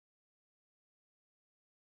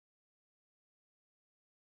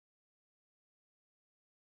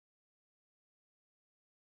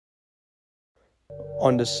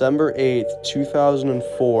On December 8,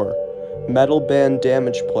 2004, metal band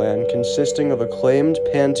Damageplan, consisting of acclaimed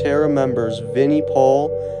Pantera members Vinnie Paul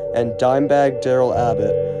and Dimebag Darrell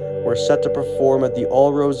Abbott, were set to perform at the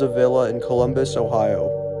All Rosa Villa in Columbus, Ohio.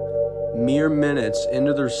 Mere minutes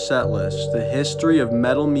into their setlist, the history of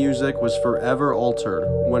metal music was forever altered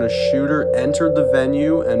when a shooter entered the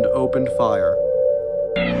venue and opened fire.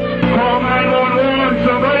 Call 911,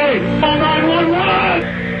 somebody! Call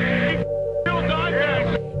 911!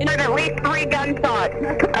 There's at least 3 gunshots.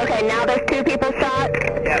 Okay, now there's 2 people shot.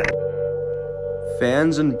 Yes.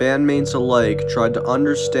 Fans and bandmates alike tried to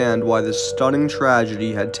understand why this stunning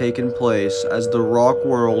tragedy had taken place as the rock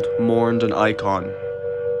world mourned an icon.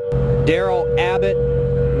 Darrel Abbott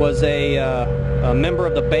was a member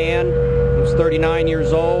of the band. He was 39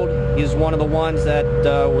 years old. He's one of the ones that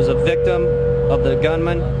was a victim of the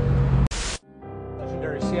gunman.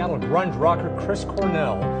 Legendary Seattle grunge rocker Chris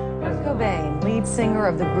Cornell. Kurt Cobain, lead singer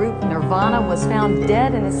of the group Nirvana, was found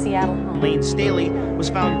dead in his Seattle home. Lane Staley was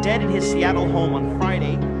found dead in his Seattle home on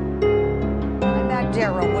Friday. Dimebag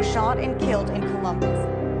Darrell was shot and killed in Columbus.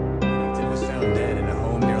 He was found dead in a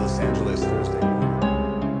home near Los Angeles Thursday.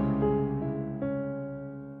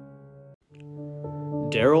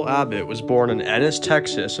 Darrel Abbott was born in Ennis,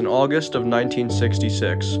 Texas in August of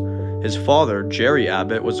 1966. His father, Jerry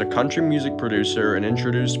Abbott, was a country music producer and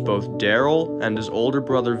introduced both Darrel and his older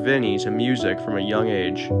brother Vinnie to music from a young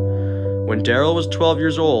age. When Darrel was 12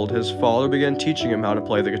 years old, his father began teaching him how to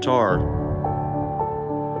play the guitar.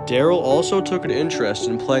 Darrel also took an interest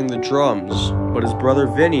in playing the drums, but his brother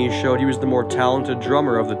Vinnie showed he was the more talented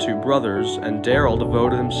drummer of the 2 brothers, and Darrel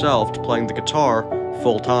devoted himself to playing the guitar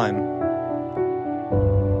full-time.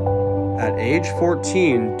 At age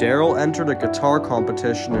 14, Darrel entered a guitar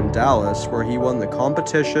competition in Dallas where he won the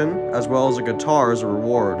competition as well as a guitar as a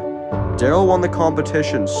reward. Darrel won the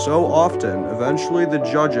competition so often, eventually the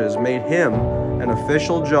judges made him an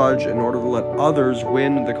official judge in order to let others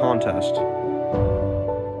win the contest.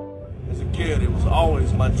 As a kid, it was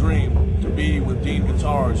always my dream to be with Dean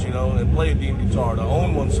guitars, and play a Dean guitar, to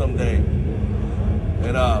own one someday.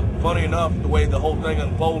 And funny enough, the way the whole thing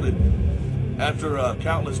unfolded, after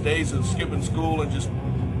countless days of skipping school and just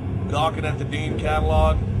gawking at the Dean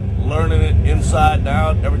catalog, learning it inside and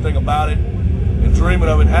out, everything about it, and dreaming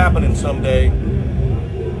of it happening someday,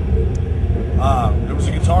 there was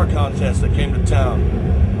a guitar contest that came to town.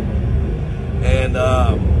 And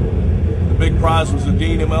the big prize was a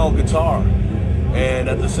Dean ML guitar. And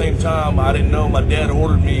at the same time, I didn't know, my dad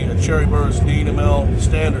ordered me a Cherry Burst Dean ML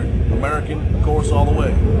Standard, American, of course, all the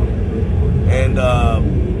way. And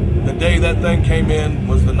the day that thing came in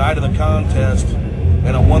was the night of the contest,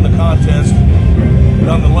 and I won the contest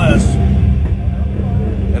nonetheless,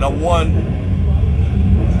 and I won.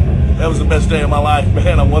 That was the best day of my life,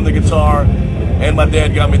 man. I won the guitar, and my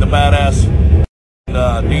dad got me the badass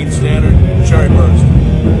Dean Standard Cherry Burst.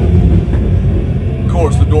 Of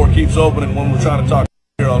course, the door keeps opening when we're trying to talk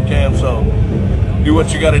here on cam, so do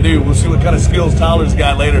what you gotta do. We'll see what kind of skills Tyler's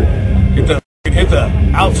got later. Hit the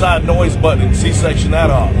outside noise button and C-section that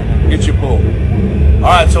off. Get your pull.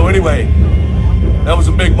 Alright, so anyway, that was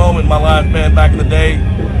a big moment in my life, man, back in the day.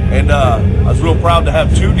 And I was real proud to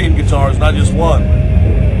have 2 Dean guitars, not just one.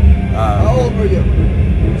 How old were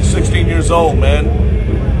you? 16 years old, man.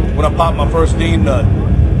 When I popped my first Dean nut.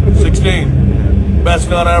 16. Best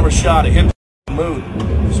nut I ever shot. It hit the moon.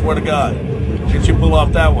 I swear to God. Get your pull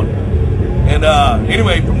off that one. And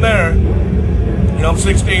anyway, from there, I'm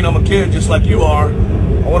 16, I'm a kid just like you are.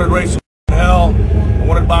 I wanted to raise some hell. I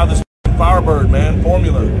wanted to buy this Firebird, man,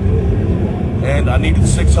 Formula. And I needed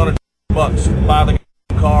 $600 to buy the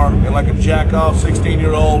car. And like a jack-off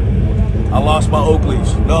 16-year-old, I lost my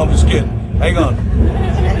Oakleys. No, I'm just kidding. Hang on.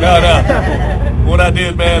 No. What I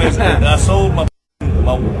did, man, is I sold the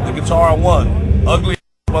guitar I won. Ugly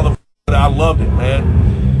motherfucker. I loved it, man.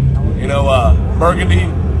 Burgundy,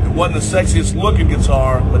 it wasn't the sexiest looking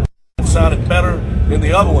guitar, but it sounded better than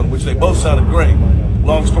the other one, which they both sounded great.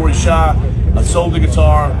 Long story short, I sold the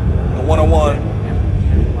guitar, the one I won,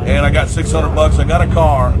 and I got $600. I got a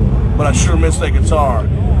car, but I sure missed that guitar.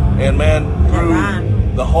 And man,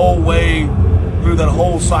 through the whole way, through that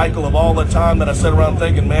whole cycle of all the time that I sat around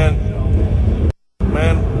thinking, man,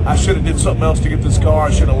 I should have did something else to get this car.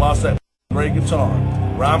 I should have lost that great guitar.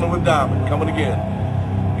 Rhyming with Diamond, coming again.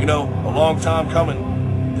 A long time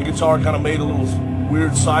coming. The guitar kind of made a little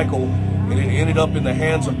weird cycle, and it ended up in the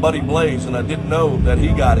hands of Buddy Blaze, and I didn't know that he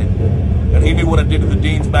got it. And he knew what I did to the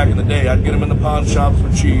Deans back in the day. I'd get them in the pawn shops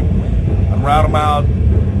for cheap. I'd route them out,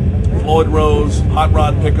 Floyd Rose, hot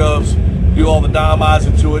rod pickups, do all the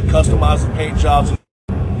diamizing to it, customize the paint jobs.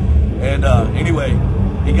 And anyway,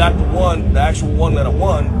 he got the actual one that I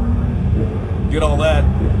won, did all that,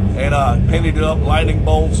 and painted it up, lightning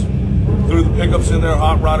bolts, threw the pickups in there,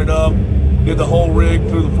 hot rodded up, did the whole rig,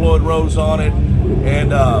 threw the Floyd Rose on it,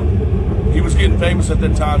 and he was getting famous at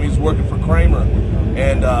that time. He was working for Kramer,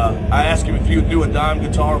 and I asked him if he would do a dime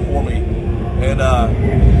guitar for me, and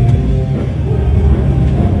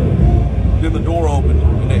then the door opened,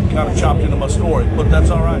 and it kind of chopped into my story, but that's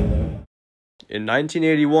all right. In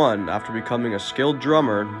 1981, after becoming a skilled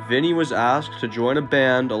drummer, Vinny was asked to join a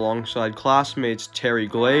band alongside classmates Terry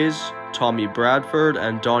Glaze, Tommy Bradford,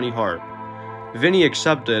 and Donnie Hart. Vinny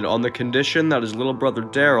accepted on the condition that his little brother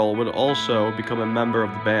Darrell would also become a member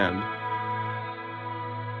of the band.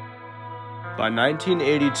 By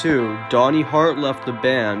 1982, Donnie Hart left the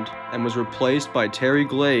band and was replaced by Terry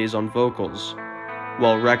Glaze on vocals,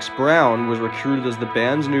 while Rex Brown was recruited as the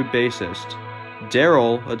band's new bassist.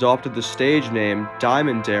 Darrell adopted the stage name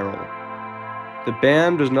Dimebag Darrell. The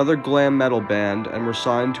band was another glam metal band and were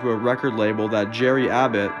signed to a record label that Jerry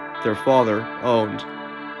Abbott, their father, owned.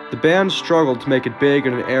 The band struggled to make it big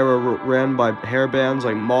in an era ran by hair bands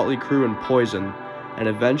like Motley Crue and Poison, and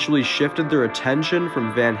eventually shifted their attention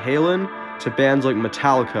from Van Halen to bands like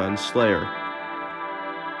Metallica and Slayer.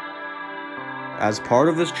 As part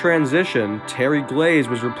of this transition, Terry Glaze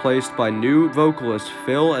was replaced by new vocalists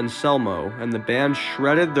Phil and Selmo, and the band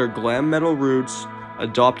shredded their glam metal roots,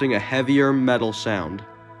 adopting a heavier metal sound.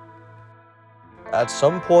 At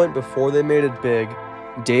some point before they made it big,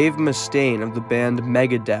 Dave Mustaine of the band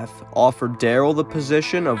Megadeth offered Darrell the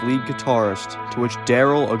position of lead guitarist, to which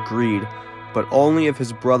Darrell agreed, but only if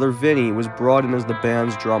his brother Vinny was brought in as the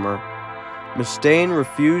band's drummer. Mustaine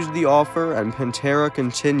refused the offer, and Pantera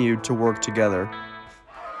continued to work together.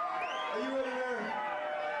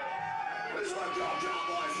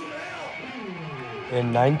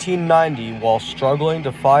 In 1990, while struggling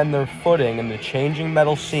to find their footing in the changing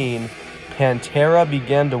metal scene, Pantera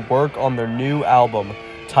began to work on their new album,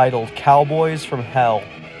 titled Cowboys from Hell.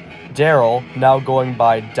 Darrell, now going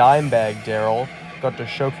by Dimebag Darrell, got to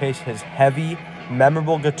showcase his heavy,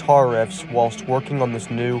 memorable guitar riffs whilst working on this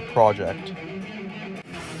new project.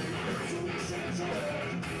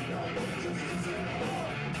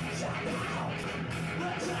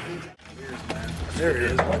 There he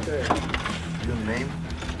is, right there. Your name?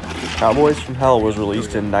 Cowboys from Hell was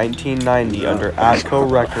released in 1990 under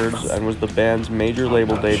Atco Records and was the band's major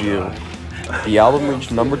label debut. The album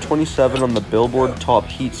reached number 27 on the Billboard Top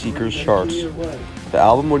Heat Seekers charts. The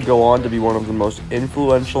album would go on to be one of the most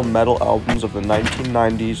influential metal albums of the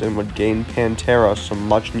 1990s and would gain Pantera some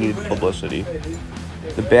much-needed publicity.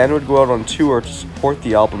 The band would go out on tour to support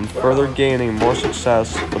the album, further gaining more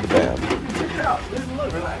success for the band. Look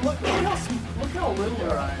how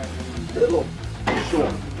little I am. Little,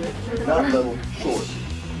 short. Not little, short.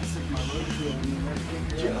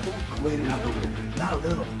 Not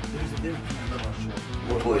little. There's a difference between little and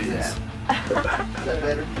short. What is that? Is that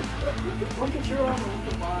better? Look at your arm.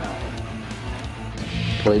 Look at mine.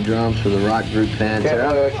 Play drums for the rock group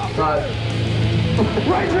Pantera.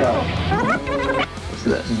 Right now. What's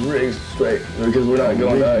this? Rigs straight because we're not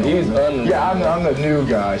going. He's I'm the new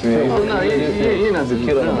guy. Well, no, you're not the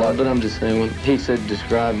killer. No, but I'm just saying. When he said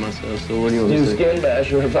describe myself, so what do you want to say? Skin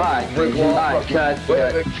basher. All right, cut.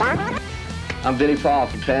 I'm Vinny Paul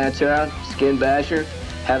from Pantera, Skin Basher.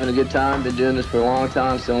 Having a good time. Been doing this for a long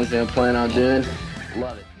time. It's the only thing I'm planning on doing.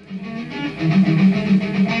 Love it.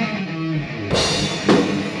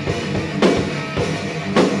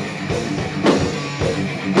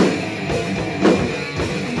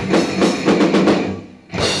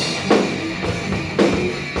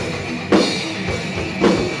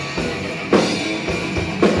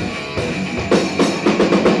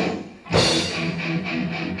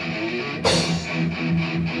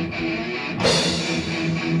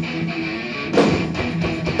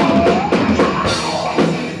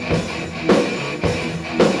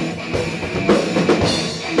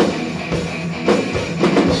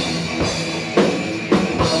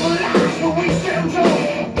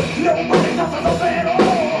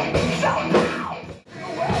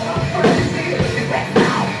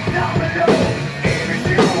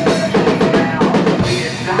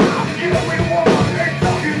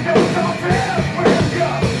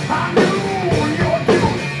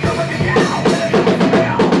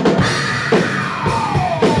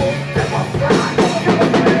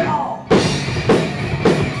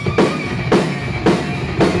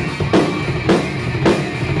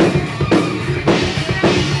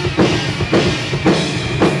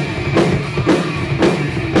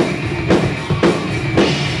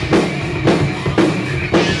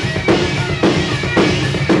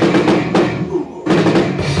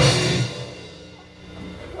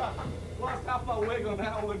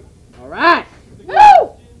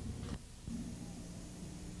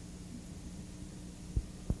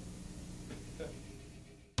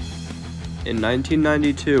 In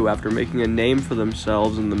 1992, after making a name for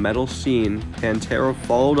themselves in the metal scene, Pantera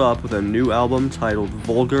followed up with a new album titled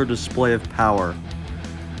Vulgar Display of Power.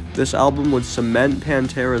 This album would cement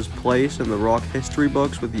Pantera's place in the rock history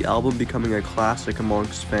books, with the album becoming a classic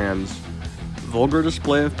amongst fans. Vulgar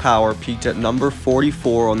Display of Power peaked at number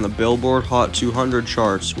 44 on the Billboard Hot 200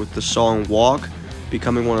 charts, with the song Walk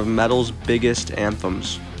becoming one of metal's biggest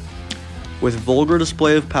anthems. With Vulgar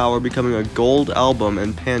Display of Power becoming a gold album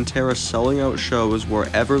and Pantera selling out shows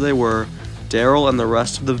wherever they were, Darrel and the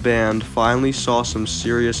rest of the band finally saw some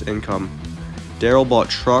serious income. Darrel bought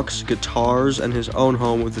trucks, guitars, and his own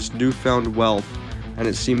home with his newfound wealth, and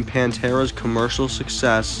it seemed Pantera's commercial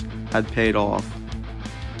success had paid off.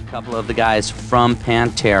 A couple of the guys from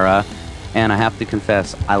Pantera, and I have to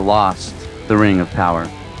confess, I lost the Ring of Power.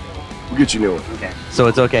 We'll get you a new one. Okay. So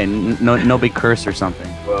it's okay, no big curse or something.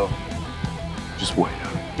 Well, just wait.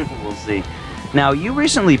 We'll see. Now, you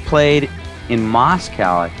recently played in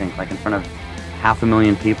Moscow, I think, like in front of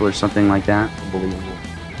 500,000 people or something like that. Unbelievable.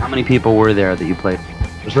 How many people were there that you played for?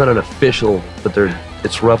 There's not an official, but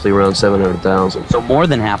it's roughly around 700,000. So more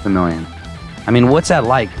than 500,000. I mean, what's that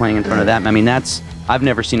like playing in front of that? I mean, I've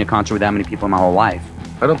never seen a concert with that many people in my whole life.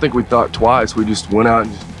 I don't think we thought twice. We just went out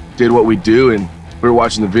and just did what we do, and we were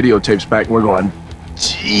watching the videotapes back, and we're going,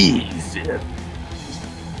 jeez.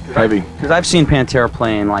 Heavy. Because I've seen Pantera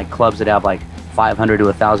playing like clubs that have like 500 to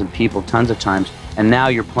 1,000 people tons of times, and now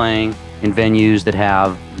you're playing in venues that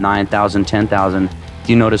have 9,000, 10,000.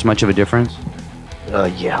 Do you notice much of a difference?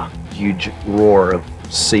 Yeah, huge roar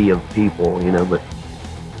of sea of people, you know, but...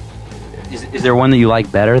 Is there one that you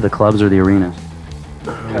like better, the clubs or the arenas?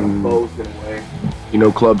 Kind of both in a way. You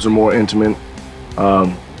know, clubs are more intimate.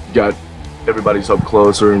 Got everybody's up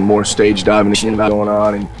closer and more stage diving going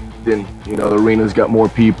on, and then, you know, the arena's got more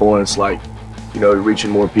people, and it's like, you know,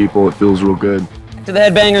 reaching more people, it feels real good. To the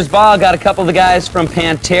Headbangers Ball, got a couple of the guys from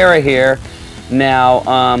Pantera here.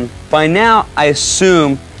 Now, by now, I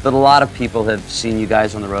assume that a lot of people have seen you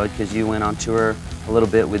guys on the road, because you went on tour a little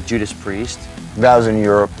bit with Judas Priest. That was in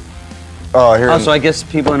Europe. So I guess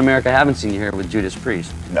people in America haven't seen you here with Judas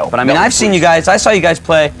Priest. No. But I mean, I've seen you guys. I saw you guys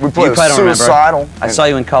play. We played Suicidal. I saw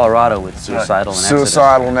you in Colorado with Suicidal and Exodus.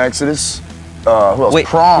 Suicidal and Exodus. Who else? Wait,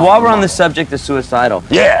 Prom. while we're on the subject of Suicidal.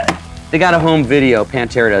 Yeah. They got a home video,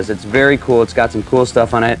 Pantera does. It's very cool. It's got some cool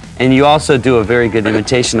stuff on it. And you also do a very good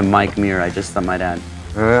imitation of Mike Muir, I just might add.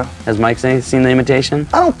 Yeah. Has Mike seen the imitation?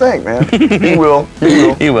 I don't think, man. He will. He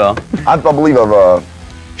will. He will. I believe I've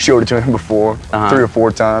showed it to him before, 3 or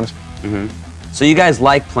 4 times. So you guys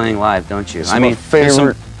like playing live, don't you? It's my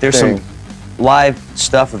favorite there's some live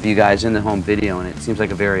stuff of you guys in the home video, and it seems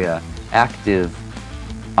like a very active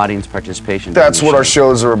audience participation. That's what our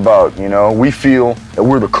shows are about, you know. We feel that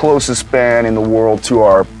we're the closest band in the world to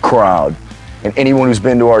our crowd. And anyone who's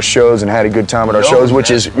been to our shows and had a good time at our shows, which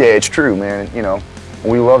is, yeah, it's true, man, you know.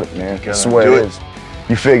 We love it, man. That's the way it is.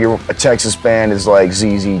 You figure a Texas band is like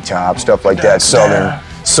ZZ Top, stuff like that,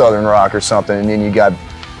 southern rock or something, and then you got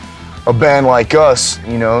a band like us,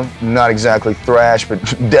 you know, not exactly thrash, but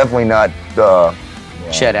definitely not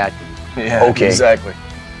Chet Atkins. Yeah, okay. Exactly.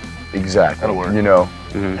 That'll work. You know,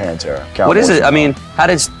 Pantera. What is it? I mean,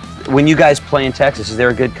 when you guys play in Texas, is there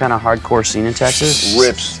a good kind of hardcore scene in Texas?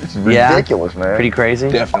 Rips. It's ridiculous, man. Pretty crazy?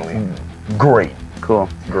 Definitely. Great. Cool.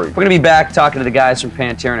 Great. We're going to be back talking to the guys from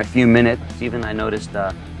Pantera in a few minutes. Even I noticed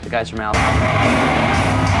the guys from Alabama. Oh,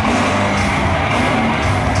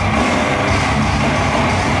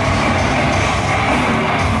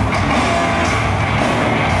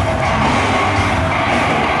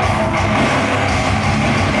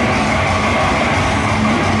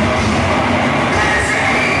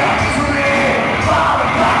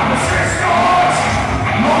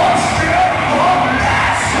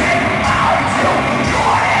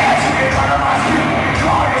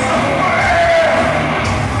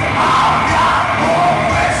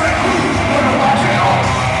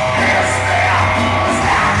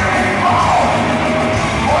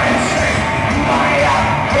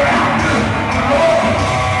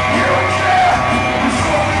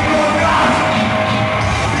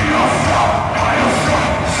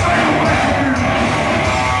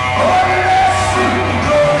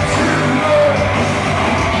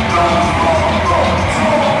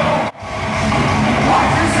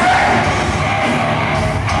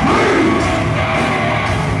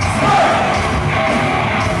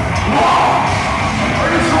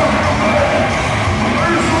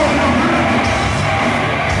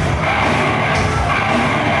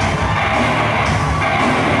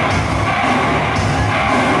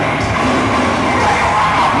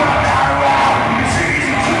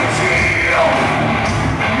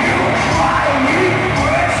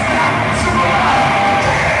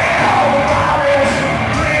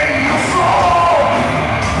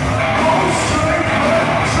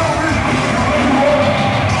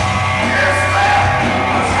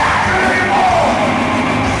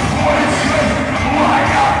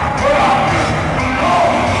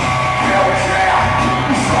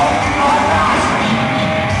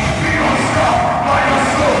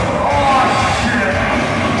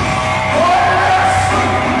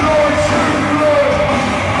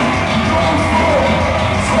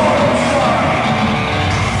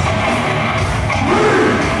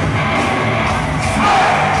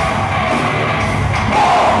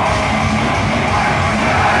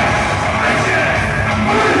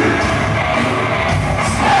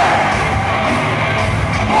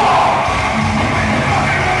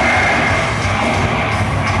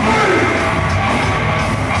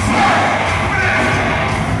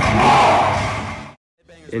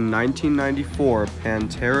 In 1994,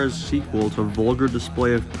 Pantera's sequel to Vulgar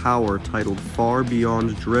Display of Power, titled Far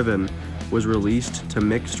Beyond Driven, was released to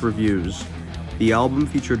mixed reviews. The album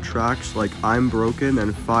featured tracks like I'm Broken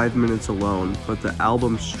and 5 Minutes Alone, but the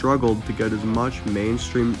album struggled to get as much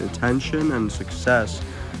mainstream attention and success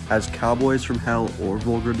as Cowboys from Hell or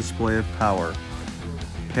Vulgar Display of Power.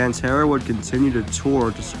 Pantera would continue to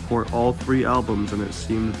tour to support all 3 albums, and it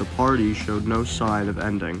seemed that the party showed no sign of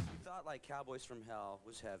ending. Thought like Cowboys from Hell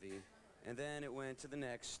was heavy, and then it went to the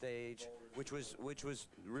next stage, which was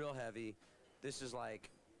real heavy. This is like,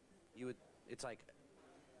 it's like,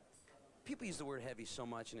 people use the word heavy so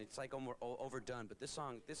much, and it's like overdone. But this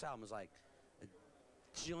album is like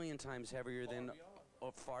a jillion times heavier than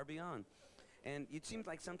Far Beyond. And it seems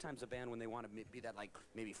like sometimes a band, when they want to be that like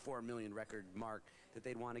maybe 4 million record mark, that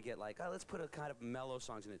they'd want to get like, oh, let's put a kind of mellow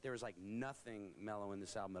songs in it. There was like nothing mellow in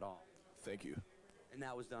this album at all. Thank you. And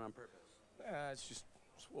that was done on purpose. It's just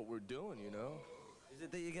what we're doing, you know. Is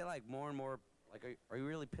it that you get like more and more, like, are you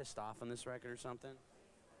really pissed off on this record or something?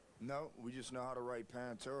 No, we just know how to write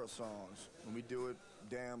Pantera songs, and we do it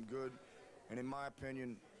damn good. And in my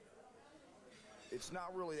opinion, it's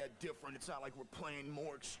not really that different. It's not like we're playing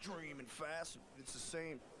more extreme and fast. It's the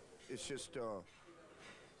same. It's just,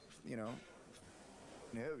 you know,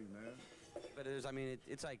 heavy, man. But I mean,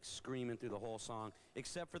 it's like screaming through the whole song,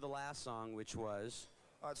 except for the last song, which was?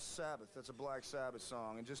 It's Sabbath. That's a Black Sabbath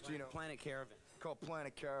song, and just, you know, Planet Caravan. Called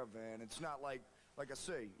Planet Caravan. It's not like I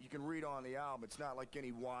say, you can read on the album. It's not like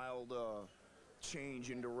any wild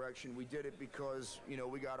change in direction. We did it because, you know,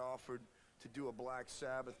 we got offered to do a Black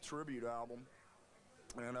Sabbath tribute album,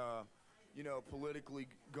 and you know, politically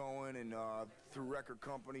going and through record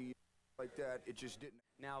company like that, it just didn't.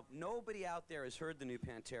 Now, nobody out there has heard the new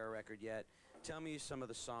Pantera record yet. Tell me some of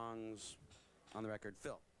the songs on the record.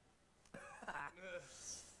 Phil.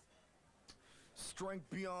 Strength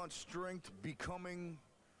Beyond Strength, Becoming,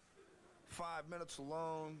 5 Minutes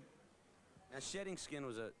Alone. Now, Shedding Skin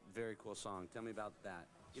was a very cool song. Tell me about that.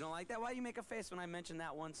 You don't like that? Why do you make a face when I mention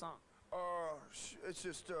that one song? It's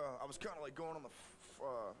just, I was kind of like going on the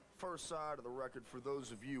first side of the record for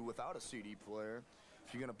those of you without a CD player,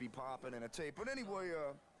 if you're going to be popping in a tape. But anyway,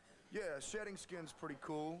 yeah, Shedding Skin's pretty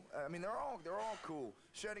cool. I mean, they're all cool.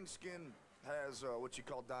 Shedding Skin has what you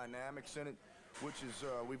call dynamics in it, which is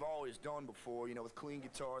we've always done before, you know, with clean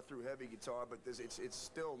guitar through heavy guitar. But it's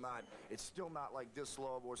still not like This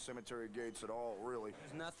Love or Cemetery Gates at all, really.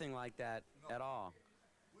 There's nothing like that at all.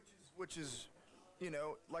 Which is, you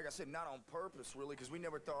know, like I said, not on purpose, really, because we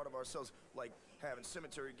never thought of ourselves like having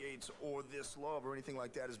Cemetery Gates or This Love or anything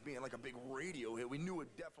like that as being like a big radio hit. We knew it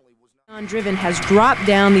definitely was not. Driven has dropped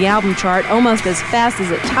down the album chart almost as fast as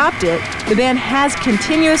it topped it. The band has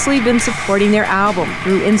continuously been supporting their album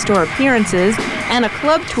through in-store appearances and a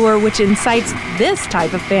club tour which incites this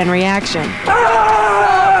type of fan reaction.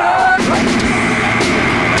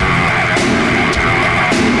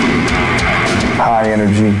 High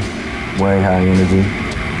energy, way high energy.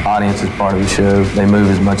 Audience is part of the show. They move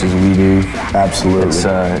as much as we do. Absolutely. It's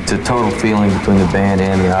a total feeling between the band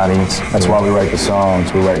and the audience. That's why we write the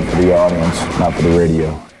songs. We're writing for the audience, not for the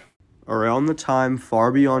radio. Around the time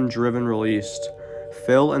Far Beyond Driven released,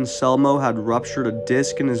 Phil Anselmo had ruptured a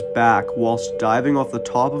disc in his back whilst diving off the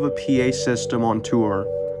top of a PA system on tour.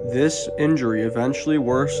 This injury eventually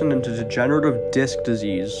worsened into degenerative disc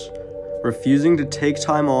disease. Refusing to take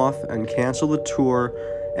time off and cancel the tour,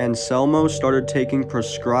 Anselmo started taking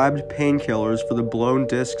prescribed painkillers for the blown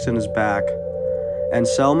discs in his back.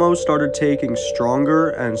 Anselmo started taking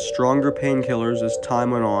stronger and stronger painkillers as time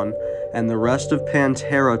went on, and the rest of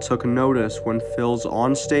Pantera took notice when Phil's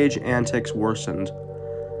onstage antics worsened.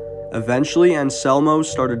 Eventually, Anselmo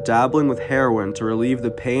started dabbling with heroin to relieve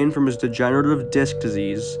the pain from his degenerative disc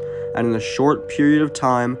disease, and in a short period of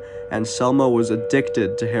time, Anselmo was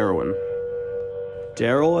addicted to heroin.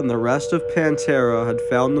 Darrel and the rest of Pantera had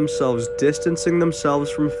found themselves distancing themselves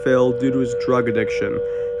from Phil due to his drug addiction,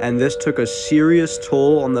 and this took a serious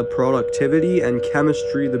toll on the productivity and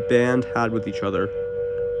chemistry the band had with each other.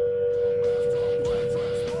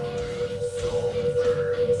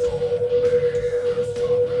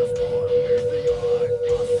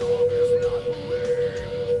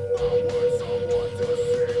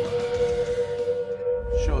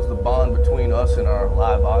 Shows the bond between us and our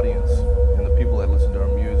live audience and the people that listen to our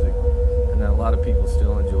music. And a lot of people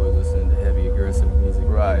still enjoy listening to heavy, aggressive music.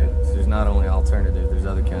 Right. So there's not only alternative, there's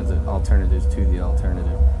other kinds of alternatives to the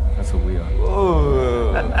alternative. That's what we are.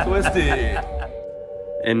 Whoa, twisty.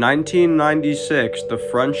 In 1996, the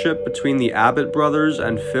friendship between the Abbott brothers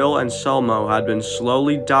and Phil Anselmo had been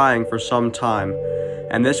slowly dying for some time,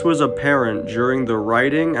 and this was apparent during the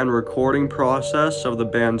writing and recording process of the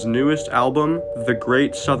band's newest album, The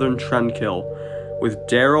Great Southern Trendkill, with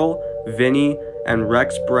Darrell, Vinny, and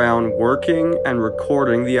Rex Brown working and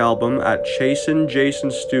recording the album at Chasin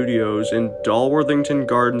Jason Studios in Dalworthington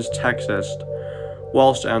Gardens, Texas,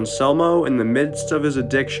 whilst Anselmo, in the midst of his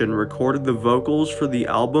addiction, recorded the vocals for the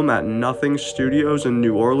album at Nothing Studios in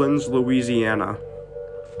New Orleans, Louisiana.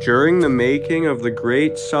 During the making of The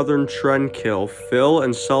Great Southern Trendkill, Phil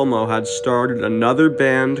Anselmo had started another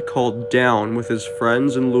band called Down with his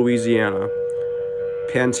friends in Louisiana.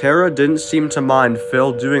 Pantera didn't seem to mind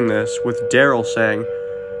Phil doing this, with Darrell saying,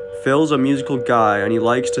 "Phil's a musical guy and he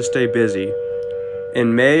likes to stay busy."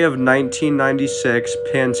 In May of 1996,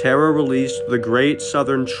 Pantera released The Great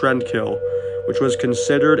Southern Trendkill, which was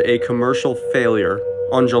considered a commercial failure.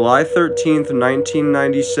 On July 13,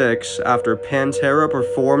 1996, after Pantera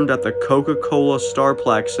performed at the Coca-Cola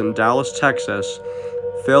Starplex in Dallas, Texas,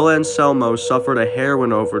 Phil Anselmo suffered a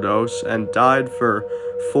heroin overdose and died for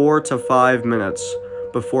 4 to 5 minutes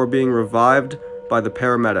before being revived by the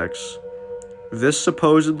paramedics. This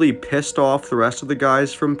supposedly pissed off the rest of the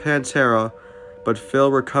guys from Pantera, but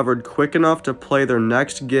Phil recovered quick enough to play their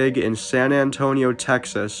next gig in San Antonio,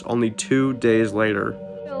 Texas, only 2 days later.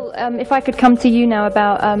 If I could come to you now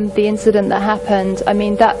about the incident that happened, I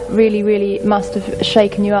mean, that really must have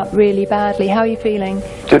shaken you up really badly. How are you feeling?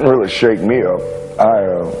 Didn't really shake me up. I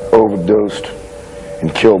overdosed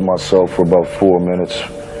and killed myself for about 4 minutes,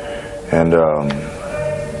 and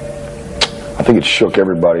I think it shook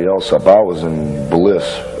everybody else up. I was in bliss,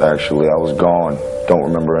 actually. I was gone. Don't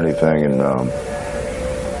remember anything, and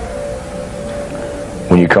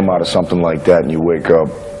when you come out of something like that and you wake up,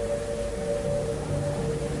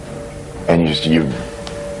 and you're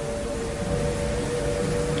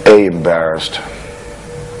A, embarrassed,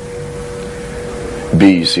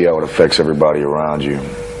 B, you see how it affects everybody around you.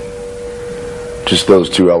 Just those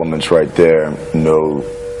two elements right there,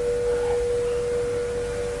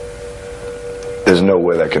 there's no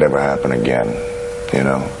way that could ever happen again, you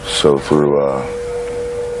know. So through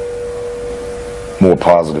more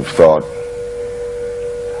positive thought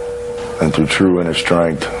and through true inner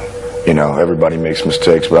strength, you know, everybody makes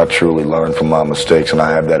mistakes, but I truly learn from my mistakes, and I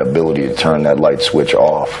have that ability to turn that light switch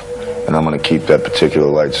off. And I'm going to keep that particular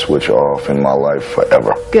light switch off in my life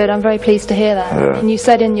forever. Good, I'm very pleased to hear that. Yeah. And you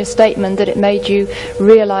said in your statement that it made you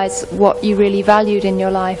realize what you really valued in your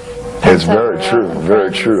life. It's very true, very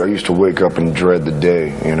true. I used to wake up and dread the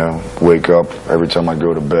day, you know. Wake up, every time I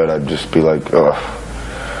go to bed, I'd just be like, ugh,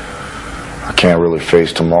 I can't really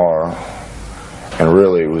face tomorrow. And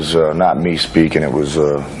really, it was not me speaking, it was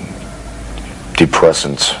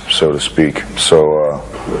depressants, so to speak. So,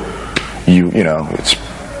 you know, it's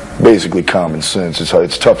basically common sense.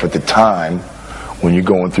 It's tough at the time when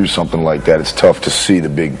you're going through something like that. It's tough to see the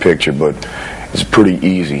big picture, but it's pretty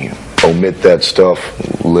easy. Omit that stuff,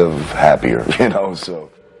 live happier, you know, so.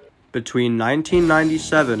 Between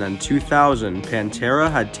 1997 and 2000, Pantera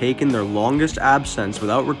had taken their longest absence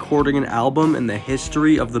without recording an album in the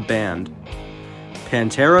history of the band.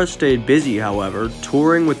 Pantera stayed busy, however,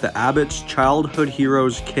 touring with the Abbott's childhood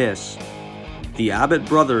heroes Kiss. The Abbott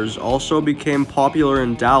brothers also became popular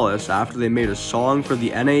in Dallas after they made a song for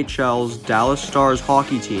the NHL's Dallas Stars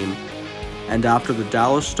hockey team, and after the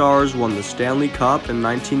Dallas Stars won the Stanley Cup in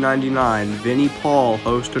 1999, Vinnie Paul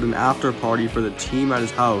hosted an after-party for the team at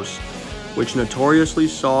his house, which notoriously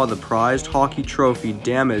saw the prized hockey trophy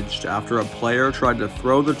damaged after a player tried to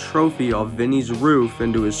throw the trophy off Vinnie's roof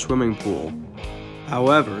into his swimming pool.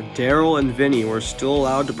 However, Darrell and Vinny were still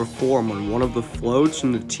allowed to perform on one of the floats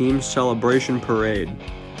in the team's celebration parade.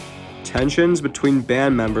 Tensions between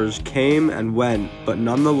band members came and went, but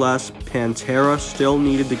nonetheless, Pantera still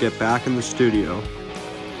needed to get back in the studio.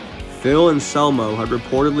 Phil Anselmo had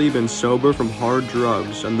reportedly been sober from hard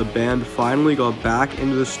drugs, and the band finally got back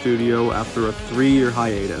into the studio after a 3-year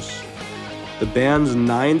hiatus. The band's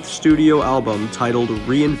 9th studio album, titled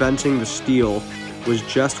Reinventing the Steel, was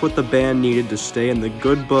just what the band needed to stay in the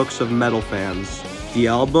good books of metal fans. The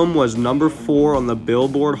album was number 4 on the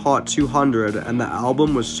Billboard Hot 200, and the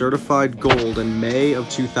album was certified gold in May of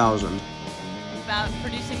 2000. About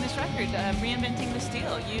producing this record, Reinventing the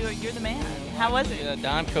Steel, you're the man. How was it?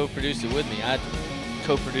 Don co-produced it with me. I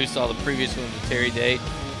co-produced all the previous ones with Terry Date.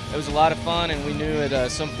 It was a lot of fun, and we knew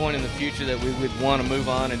at some point in the future that we would want to move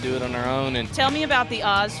on and do it on our own. And tell me about the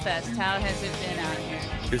Ozfest. How has it been out here?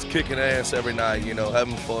 It's kicking ass every night, you know,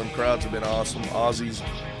 having fun. Crowds have been awesome. Ozzy's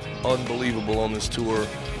unbelievable on this tour,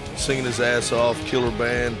 singing his ass off, killer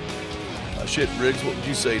band. Shit, Riggs, what would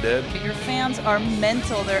you say, Dad? Your fans are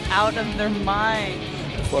mental. They're out of their mind.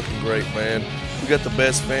 They're fucking great, man. We got the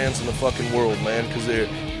best fans in the fucking world, man, because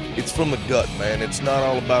it's from the gut, man. It's not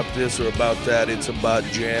all about this or about that. It's about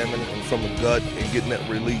jamming and from the gut and getting that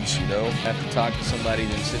release, you know? Have to talk to somebody,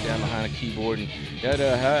 then sit down behind a keyboard and,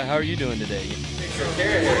 how are you doing today? Yes,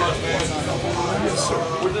 sir.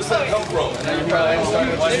 Where does that come from? I know you probably haven't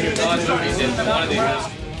started watching your dog movies in one of these. I've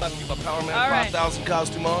got my Power Man 5000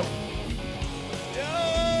 costume on.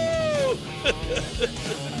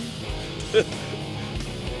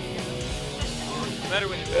 Better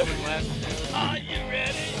when you pull the glasses. Are you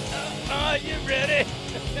ready? Are you ready?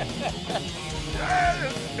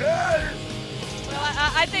 Well,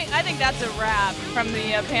 I think that's a wrap from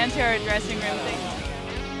the Pantera dressing room thing.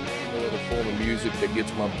 No other form of music that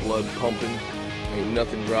gets my blood pumping. Ain't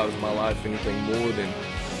nothing drives my life anything more than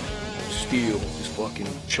steel. Just fucking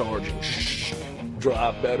charging.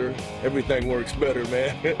 Drive better. Everything works better,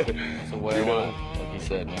 man. So what I want, like you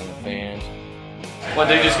said, man, the fans. What,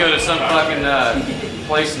 they just go to some fucking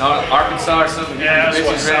place in Arkansas or something? Yeah, that's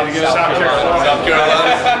what South Carolina. South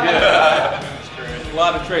Carolina. Yeah. A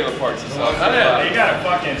lot of trailer parks and stuff. Yeah, you got a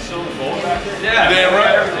fucking silver bullet back there? Yeah. Damn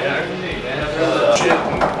right. Yeah, man. Shit,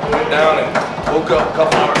 went down and woke up a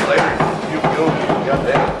couple hours later. You got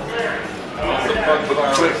that.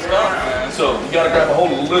 So you gotta grab a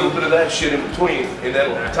hold of a little bit of that shit in between, and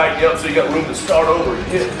that'll tighten you up so you got room to start over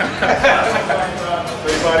again.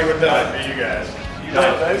 Everybody would die for you guys.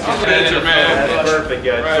 That's perfect,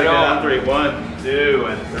 guys. Right on. 3, 1, 2,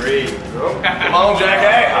 and 3. Come on,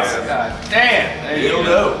 jackass. God damn. There you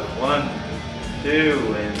go. 1,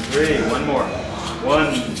 2, and 3. One more.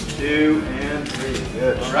 1, 2, and 3.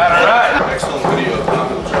 Good. All right. Excellent video.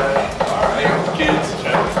 Alright, kids.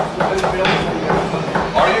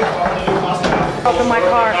 Are you? Open my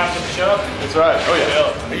car. That's right. Oh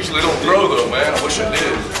yeah. I usually don't throw though, man. I wish I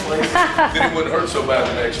did. Then it wouldn't hurt so bad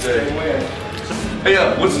the next day. Hey,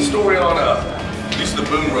 what's the story on these are the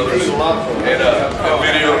Boone Brothers and a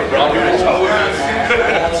video of Robbie Rich?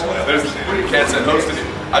 There's cats that hosted it.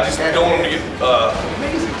 I just don't want them to get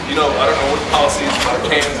you know, I don't know what policies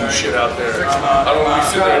about cans and shit out there. I don't want to be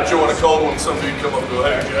sitting there enjoying a cold one and some dude come up and go,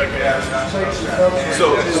 hey, jackass.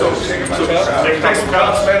 So take some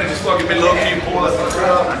cops, man, and just fucking be low key and pull that fucker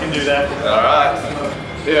out. I can do that. All right.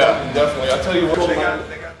 Yeah, definitely. I'll tell you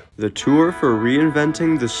what. The tour for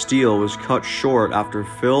reinventing the steel was cut short after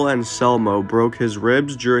Phil Anselmo broke his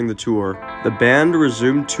ribs during the tour. The band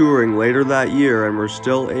resumed touring later that year and were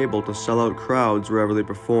still able to sell out crowds wherever they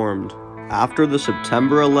performed. After the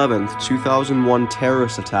September 11th, 2001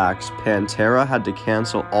 terrorist attacks, Pantera had to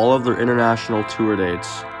cancel all of their international tour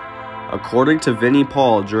dates. According to Vinnie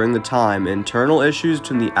Paul, during the time, internal issues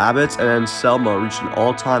between the Abbotts and Anselmo reached an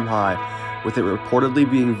all-time high, with it reportedly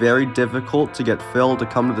being very difficult to get Phil to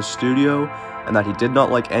come to the studio, and that he did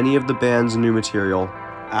not like any of the band's new material.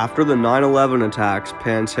 After the 9/11 attacks,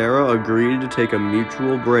 Pantera agreed to take a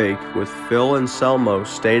mutual break, with Phil Anselmo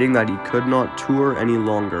stating that he could not tour any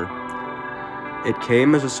longer. It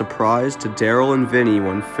came as a surprise to Darrel and Vinnie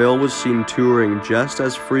when Phil was seen touring just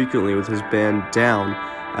as frequently with his band Down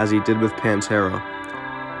as he did with Pantera.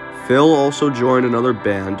 Phil also joined another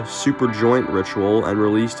band, Super Joint Ritual, and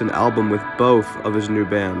released an album with both of his new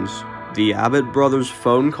bands. The Abbott brothers'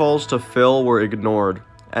 phone calls to Phil were ignored.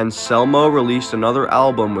 Anselmo released another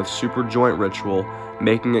album with Super Joint Ritual,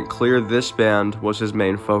 making it clear this band was his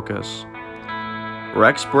main focus.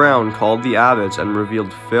 Rex Brown called the Abbotts and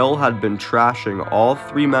revealed Phil had been trashing all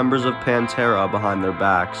three members of Pantera behind their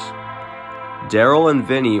backs. Darrel and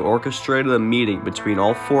Vinnie orchestrated a meeting between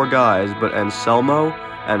all four guys, but Anselmo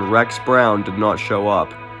and Rex Brown did not show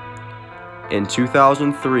up. In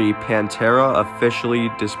 2003, Pantera officially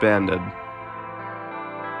disbanded.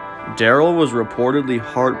 Darrel was reportedly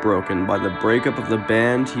heartbroken by the breakup of the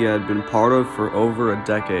band he had been part of for over a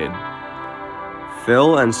decade.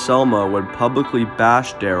 Phil Anselmo would publicly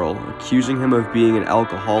bash Darrel, accusing him of being an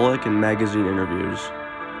alcoholic in magazine interviews.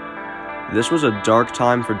 This was a dark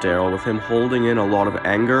time for Darrel, with him holding in a lot of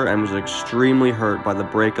anger and was extremely hurt by the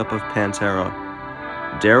breakup of Pantera.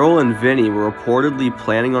 Darrel and Vinnie were reportedly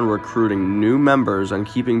planning on recruiting new members and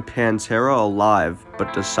keeping Pantera alive,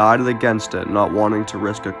 but decided against it, not wanting to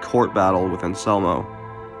risk a court battle with Anselmo.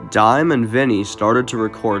 Dime and Vinnie started to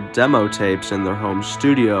record demo tapes in their home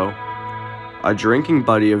studio. A drinking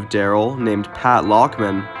buddy of Darrel, named Pat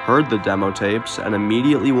Lockman, heard the demo tapes and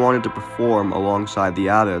immediately wanted to perform alongside the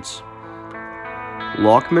Abbotts.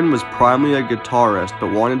 Lockman was primarily a guitarist,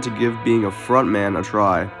 but wanted to give being a frontman a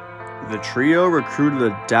try. The trio recruited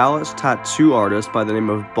a Dallas tattoo artist by the name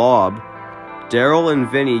of Bob. Darrel and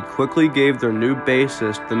Vinnie quickly gave their new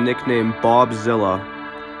bassist the nickname Bobzilla.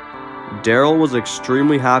 Darrel was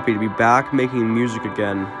extremely happy to be back making music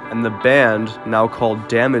again, and the band, now called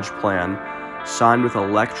Damage Plan, signed with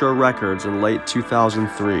Elektra Records in late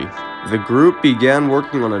 2003. The group began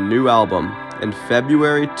working on a new album. In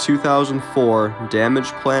February 2004,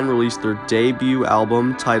 Damage Plan released their debut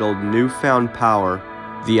album titled Newfound Power.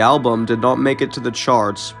 The album did not make it to the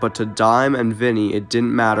charts, but to Dime and Vinny it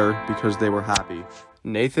didn't matter because they were happy.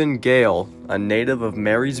 Nathan Gale, a native of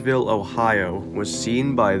Marysville, Ohio, was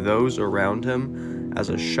seen by those around him as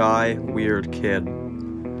a shy, weird kid.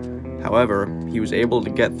 However, he was able to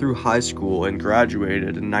get through high school and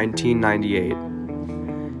graduated in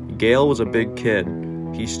 1998. Gale was a big kid.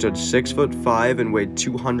 He stood 6'5" and weighed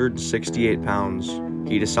 268 pounds.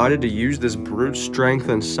 He decided to use this brute strength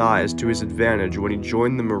and size to his advantage when he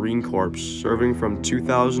joined the Marine Corps, serving from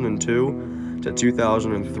 2002 to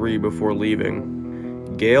 2003 before leaving.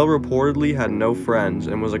 Gale reportedly had no friends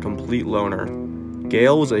and was a complete loner.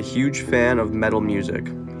 Gale was a huge fan of metal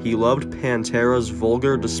music. He loved Pantera's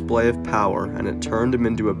vulgar display of power, and it turned him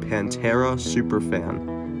into a Pantera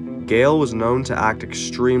superfan. Gale was known to act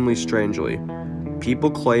extremely strangely.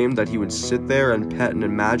 People claimed that he would sit there and pet an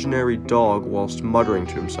imaginary dog whilst muttering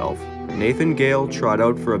to himself. Nathan Gale tried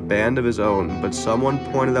out for a band of his own, but someone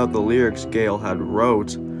pointed out the lyrics Gale had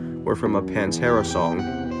wrote were from a Pantera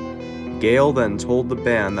song. Gale then told the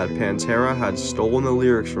band that Pantera had stolen the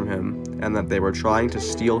lyrics from him and that they were trying to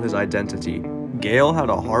steal his identity. Gale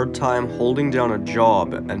had a hard time holding down a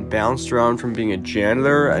job and bounced around from being a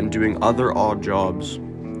janitor and doing other odd jobs.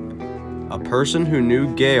 A person who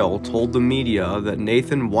knew Gale told the media that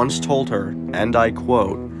Nathan once told her, and I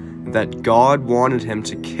quote, that God wanted him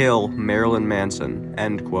to kill Marilyn Manson,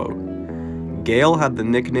 end quote. Gale had the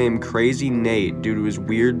nickname Crazy Nate due to his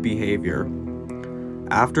weird behavior.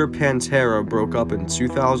 After Pantera broke up in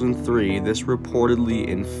 2003, this reportedly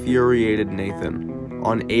infuriated Nathan.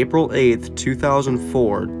 On April 8,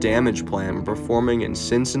 2004, Damage Plan were performing in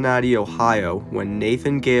Cincinnati, Ohio, when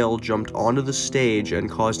Nathan Gale jumped onto the stage and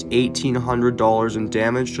caused $1,800 in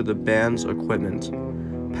damage to the band's equipment.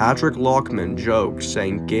 Patrick Lockman joked,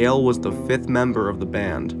 saying Gale was the 5th member of the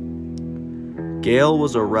band. Gale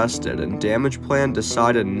was arrested, and Damage Plan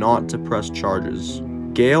decided not to press charges.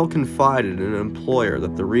 Gale confided in an employer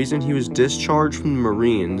that the reason he was discharged from the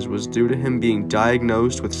Marines was due to him being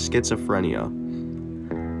diagnosed with schizophrenia.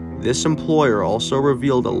 This employer also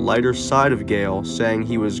revealed a lighter side of Gale, saying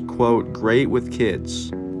he was, quote, great with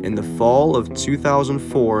kids. In the fall of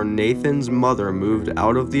 2004, Nathan's mother moved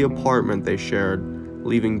out of the apartment they shared,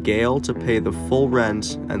 leaving Gale to pay the full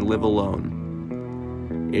rent and live alone.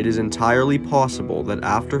 It is entirely possible that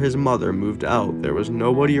after his mother moved out, there was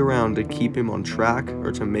nobody around to keep him on track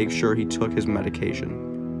or to make sure he took his medication.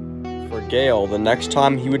 For Gale, the next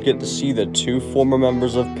time he would get to see the 2 former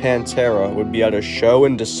members of Pantera would be at a show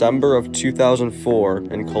in December of 2004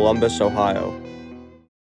 in Columbus, Ohio.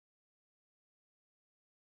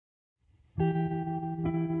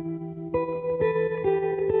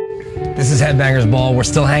 This is Headbangers Ball. We're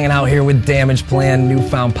still hanging out here with Damage Plan.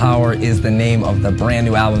 Newfound Power is the name of the brand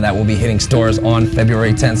new album that will be hitting stores on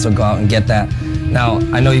February 10th, so go out and get that. Now,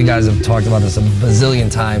 I know you guys have talked about this a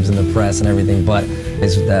bazillion times in the press and everything, but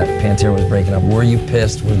it's that Pantera was breaking up. Were you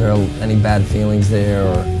pissed? Were there any bad feelings there?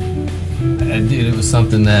 Or? Dude, it was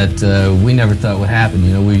something that we never thought would happen.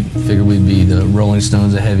 You know, we figured we'd be the Rolling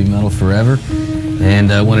Stones of heavy metal forever.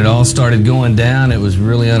 And when it all started going down, it was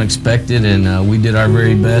really unexpected, and we did our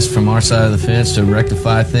very best from our side of the fence to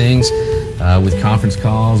rectify things with conference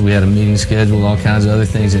calls. We had a meeting scheduled, all kinds of other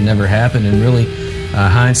things that never happened, and really,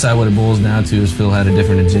 hindsight, what it boils down to is Phil had a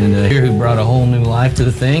different agenda here who brought a whole new life to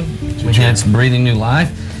the thing, hence breathing new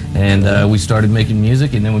life, and we started making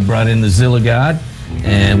music, and then we brought in the Zilla God,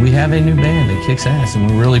 and we have a new band that kicks ass, and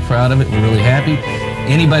we're really proud of it. We're really happy.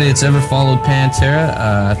 Anybody that's ever followed Pantera,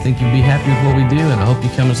 I think you'd be happy with what we do, and I hope you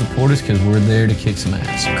come and support us because we're there to kick some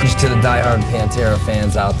ass. Just to the diehard Pantera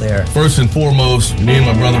fans out there. First and foremost, me and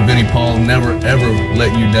my brother Vinny Paul never ever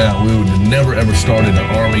let you down. We would have never ever started an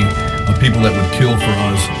army of people that would kill for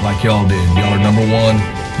us like y'all did. Y'all are number one.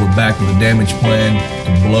 We're back with a Damage Plan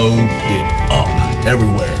to blow it up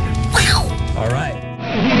everywhere. All right.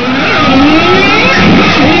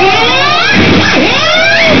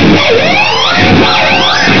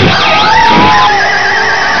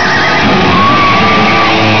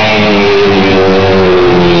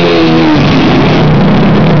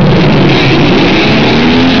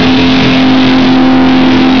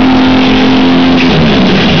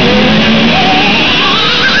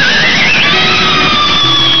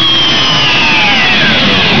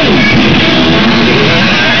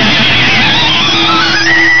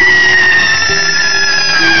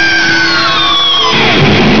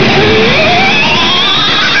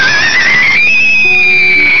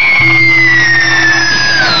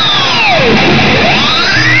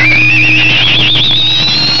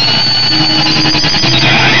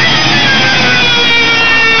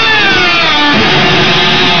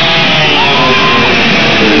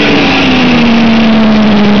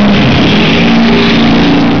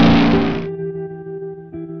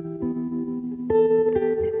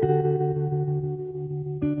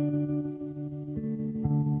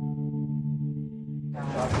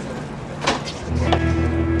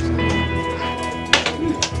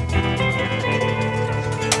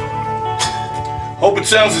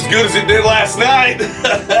 sounds as good as it did last night.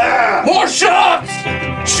 More shots!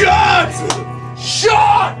 Shots!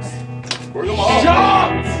 Shots! Bring them on.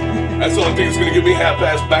 Shots! That's the only thing that's gonna get me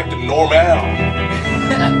half-assed back to normal.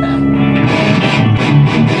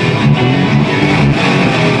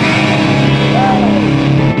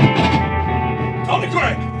 Tony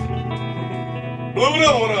Crank! Blew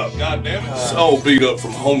another one up, god damn it. So beat up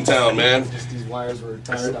from hometown, man. These wires were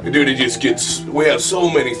tired up. Dude, it just gets, we have so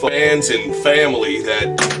many fans and family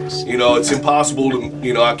that, you know, it's impossible to,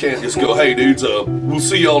 you know, I can't just go, hey dudes, we'll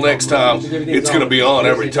see y'all next time. It's gonna be on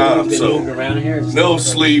every time, so no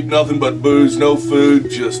sleep, nothing but booze, no food,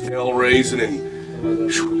 just hell raising,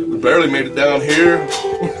 and we barely made it down here.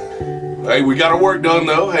 Hey, we got our work done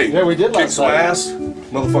though. Hey, yeah, we did kick some ass.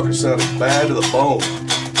 Motherfucker sounded bad to the bone.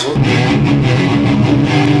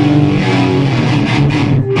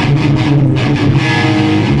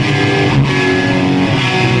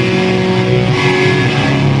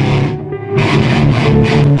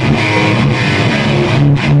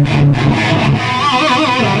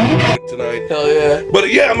 Tonight. Hell yeah.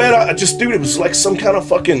 But yeah, man, I just, dude, it was like some kind of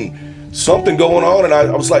fucking something going on, and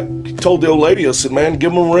I was like, told the old lady, I said, man,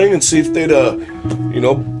 give them a ring and see if they'd, you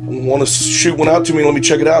know, want to shoot one out to me and let me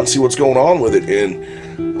check it out and see what's going on with it.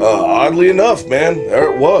 And oddly enough, man,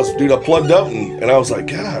 there it was. Dude, I plugged up and I was like,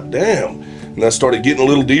 God damn. And I started getting a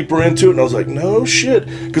little deeper into it, and I was like, no shit.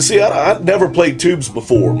 Because, see, I'd never played tubes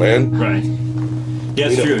before, man. Right. Yeah,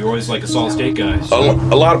 it's true. You're always like a solid state guy. So.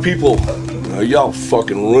 A lot of people, y'all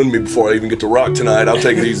fucking ruined me before I even get to rock tonight. I'll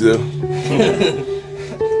take it easy, though.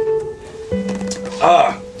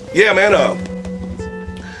 Yeah, man,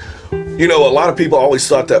 you know, a lot of people always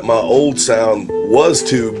thought that my old sound was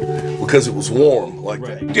tube because it was warm like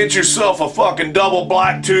that. Get yourself a fucking double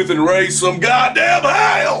black tooth and raise some goddamn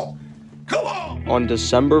hell! Come on! On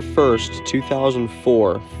December 1st,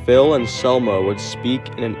 2004, Phil and Selma would speak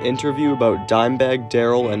in an interview about Dimebag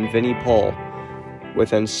Darrell and Vinnie Paul,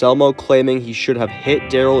 with Anselmo claiming he should have hit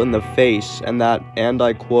Darrell in the face and that, and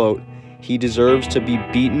I quote, he deserves to be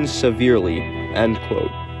beaten severely, end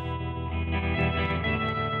quote.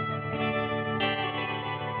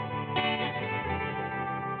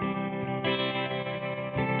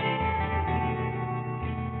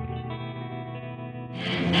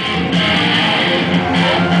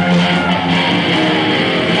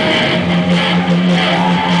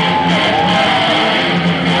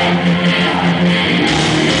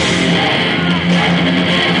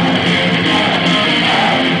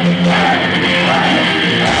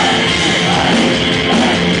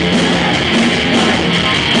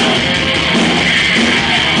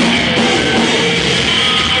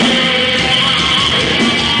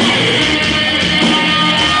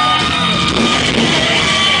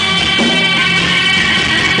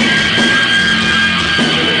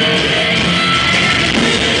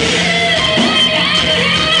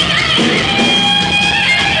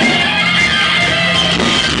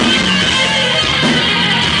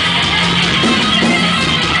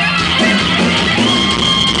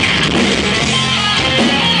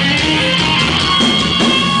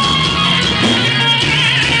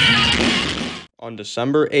 On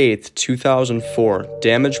December 8th, 2004,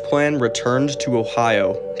 Damage Plan returned to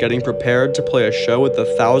Ohio, getting prepared to play a show at the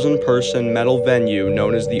 1,000-person metal venue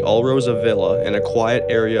known as the Alrosa Villa in a quiet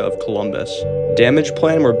area of Columbus. Damage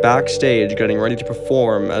Plan were backstage getting ready to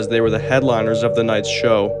perform as they were the headliners of the night's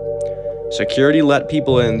show. Security let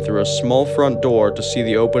people in through a small front door to see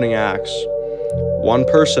the opening acts. One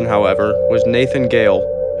person, however, was Nathan Gale,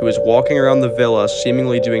 who was walking around the villa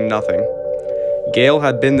seemingly doing nothing. Gale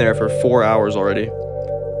had been there for 4 hours already.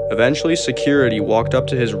 Eventually, security walked up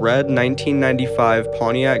to his red 1995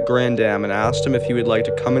 Pontiac Grand Am and asked him if he would like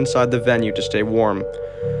to come inside the venue to stay warm,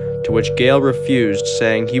 to which Gale refused,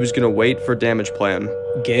 saying he was going to wait for Damage Plan.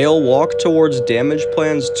 Gale walked towards Damage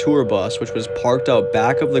Plan's tour bus, which was parked out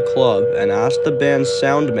back of the club, and asked the band's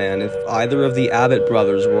soundman if either of the Abbott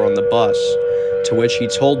brothers were on the bus, to which he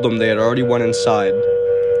told them they had already went inside.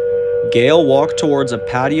 Gale walked towards a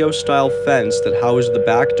patio-style fence that housed the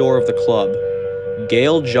back door of the club.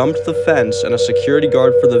 Gale jumped the fence, and a security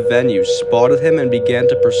guard for the venue spotted him and began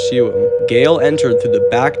to pursue him. Gale entered through the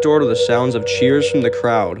back door to the sounds of cheers from the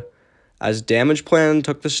crowd. As Damage Plan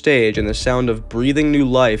took the stage and the sound of breathing new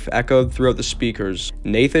life echoed throughout the speakers,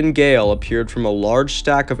 Nathan Gale appeared from a large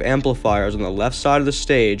stack of amplifiers on the left side of the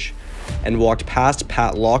stage and walked past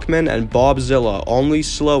Pat Lockman and Bob Zilla, only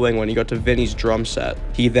slowing when he got to Vinnie's drum set.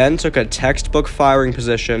 He then took a textbook firing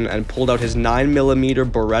position and pulled out his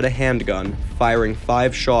 9mm Beretta handgun, firing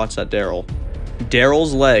 5 shots at Darrell.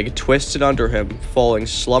 Darrel's leg twisted under him, falling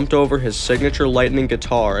slumped over his signature lightning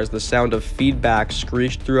guitar as the sound of feedback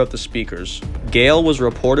screeched throughout the speakers. Gale was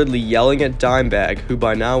reportedly yelling at Dimebag, who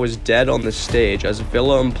by now was dead on the stage, as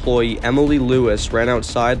Villa employee Emily Lewis ran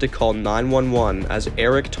outside to call 911 as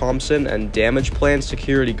Eric Thompson and Damage Plan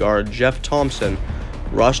security guard Jeff Thompson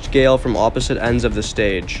rushed Gale from opposite ends of the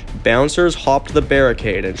stage. Bouncers hopped the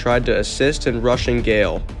barricade and tried to assist in rushing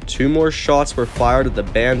Gale. 2 more shots were fired at the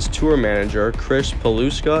band's tour manager, Chris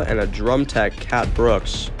Paluska, and a drum tech, Kat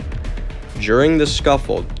Brooks. During the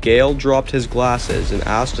scuffle, Gale dropped his glasses and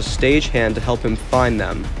asked a stagehand to help him find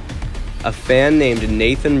them. A fan named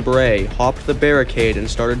Nathan Bray hopped the barricade and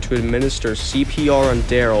started to administer CPR on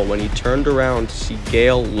Darrel when he turned around to see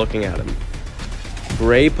Gale looking at him.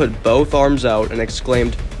 Bray put both arms out and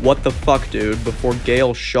exclaimed, "What the fuck, dude?" before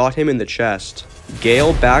Gale shot him in the chest.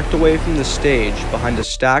 Gale backed away from the stage behind a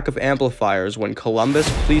stack of amplifiers when Columbus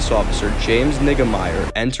police officer James Niggemeyer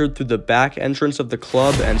entered through the back entrance of the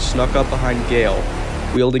club and snuck up behind Gale,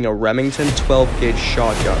 wielding a Remington 12-gauge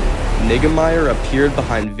shotgun. Niggemeyer appeared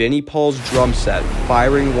behind Vinnie Paul's drum set,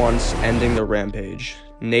 firing once, ending the rampage.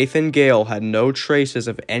 Nathan Gale had no traces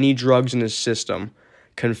of any drugs in his system,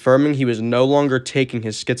 confirming he was no longer taking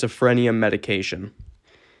his schizophrenia medication.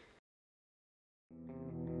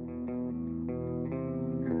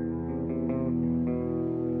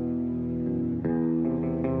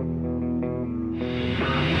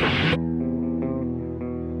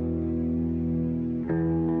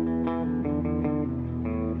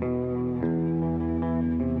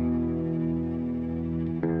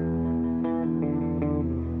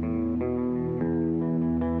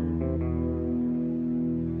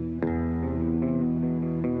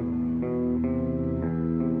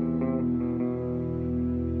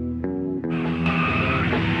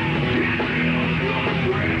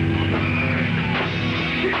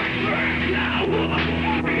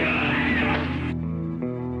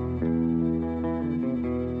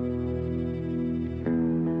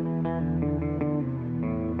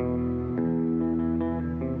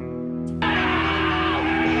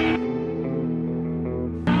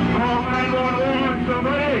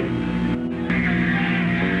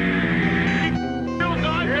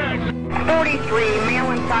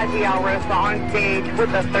 Male inside the Alrosa on stage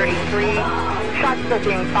with a 33. Shots still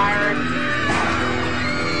being fired.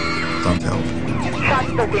 Don't tell. Shots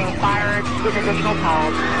still being fired with additional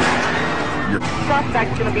calls.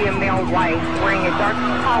 Suspect's going to be a male white wearing a dark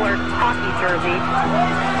collared hockey jersey.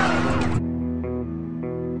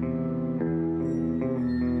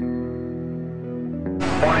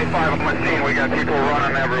 25 on the scene, we got people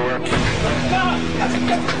running everywhere.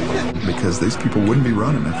 Because these people wouldn't be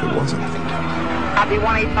running if it wasn't. Copy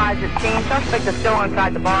 185 is seen. Suspect is still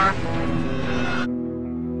inside the bar.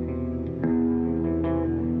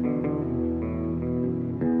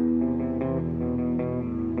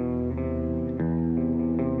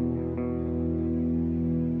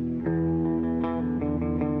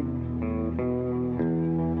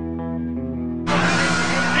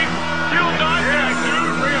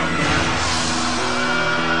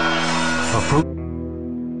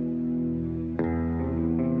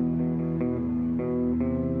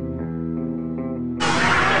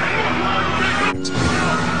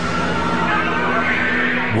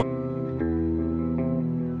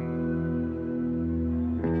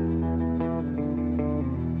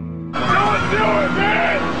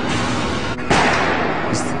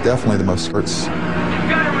 He's definitely the most hurts.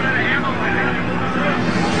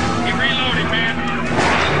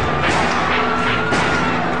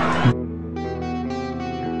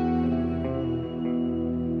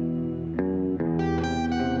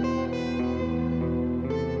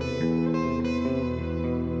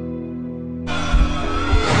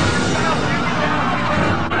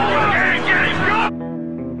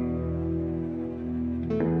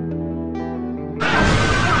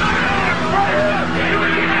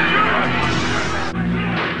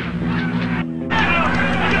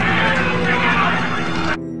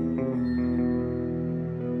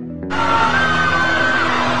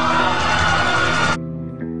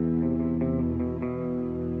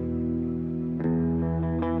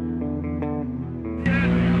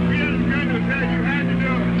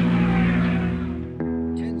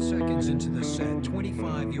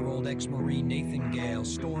 Ex-Marine Nathan Gale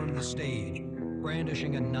stormed the stage,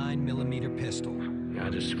 brandishing a 9mm pistol. I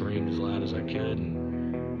just screamed as loud as I could,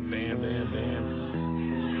 and bam, bam, bam.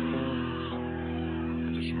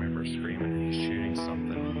 I just remember screaming, he's shooting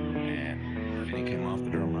something, and Vinny came off the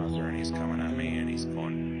drum riser, and he's coming at me, and he's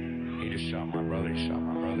going, he just shot my brother, he shot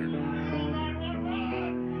my brother.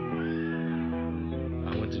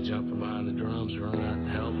 I went to jump from behind the drums, run out and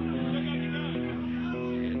help.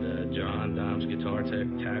 John Dime's guitar tech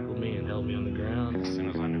tackled me and held me on the ground. As soon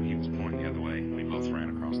as I knew he was pointing the other way, we both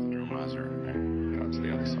ran across the drum riser and got to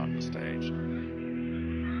the other side of the stage.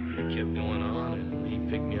 It kept going on, and he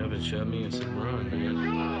picked me up and shoved me and said, "Run, man."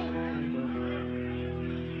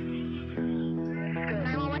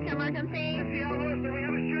 911 emergency.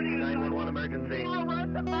 911 emergency.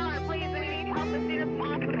 Please, we need help as soon as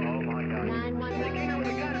possible. Oh my God.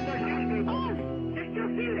 911. Oh, he's still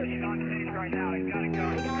here. He's on stage right now. He's got to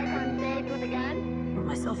go. The guy's on stage with a gun?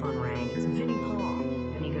 My cell phone rang. It's Vinnie Paul.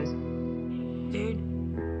 And he goes, "Dude,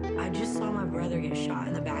 I just saw my brother get shot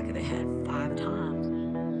in the back of the head 5 times.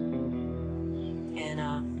 And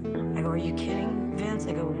I go, "Are you kidding, Vince?"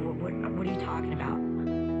 I go, what are you talking about?"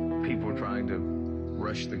 People were trying to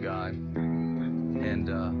rush the guy, and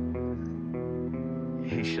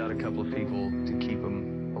he shot a couple of people to keep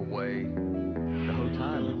him away. The whole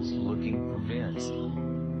time he was looking for Vince.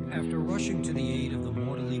 After rushing to the aid of the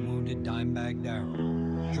mortally wounded Dimebag Darrell,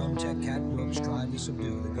 Drum Tech Cat Brooks tried to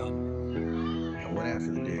subdue the gunman. I went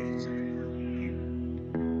after the dude.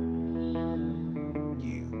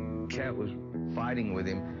 Cat was fighting with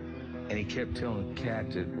him, and he kept telling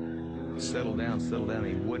Cat to settle down, and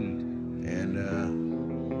he wouldn't. And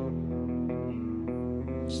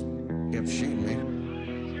kept shooting me.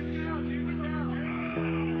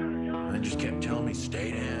 And just kept telling me,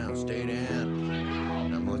 stay down, stay down.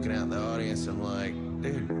 And I'm looking out in the audience, I'm like,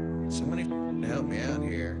 dude, somebody help me out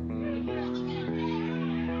here.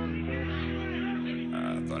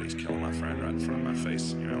 I thought he's killing my friend right in front of my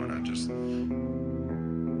face, you know, and I just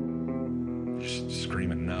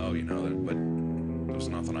screaming no, you know, but there was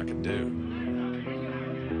nothing I could do.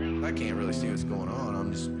 I can't really see what's going on.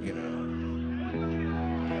 I'm just, you know,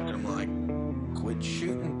 I'm like, quit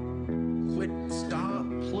shooting. Quit, stop,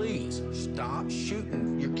 please. Stop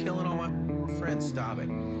shooting. You're killing all my friends. Stop it.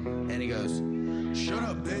 And he goes, shut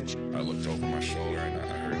up, bitch. I looked over my shoulder and I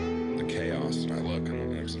heard the chaos, and I look,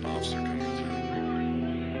 and there's an officer coming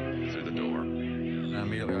through the door. And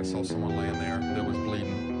immediately I saw someone laying there that was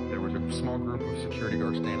bleeding. There was a small group of security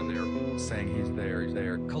guards standing there saying, "He's there, he's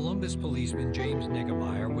there." Columbus policeman James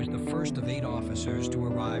Niggemeyer was the first of 8 officers to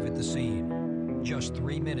arrive at the scene, just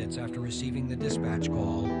 3 minutes after receiving the dispatch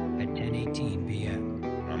call at 10:18 p.m.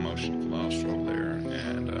 I motioned for the officer over there,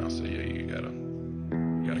 and I said, "Yeah, you gotta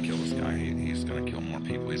kill this guy. He's gonna kill more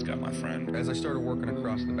people. He's got my friend." As I started working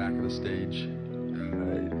across the back of the stage,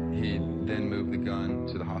 he then moved the gun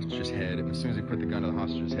to the hostage's head, and as soon as he put the gun to the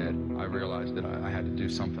hostage's head, I realized that I had to do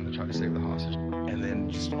something to try to save the hostage. And then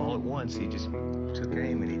just all at once, he just took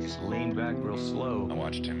aim and he just leaned back real slow. I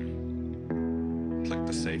watched him click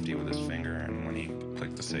the safety with his finger, and when he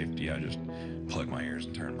clicked the safety, I just plugged my ears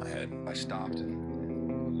and turned my head. I stopped and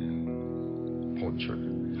pulled the trigger.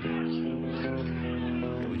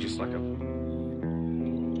 It was just like a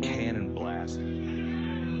cannon blast.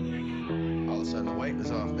 All of a sudden the weight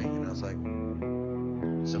was off me, and I was like,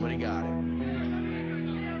 somebody got it.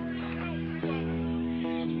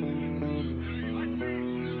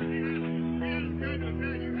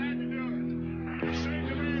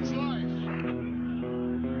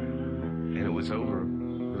 And it was over.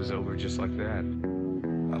 It was over just like that.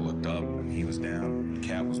 I looked up, and he was down. The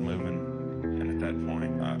cat was moving, and at that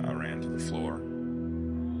point, I ran to the floor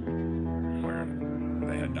where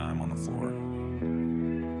they had Dime on the floor.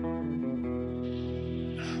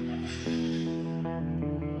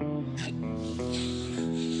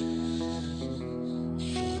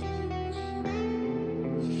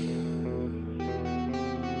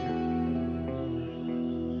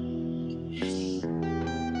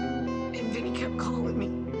 And Vinny kept calling me,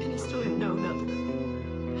 and he still didn't know nothing.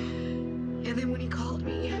 And then when he called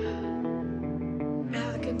me,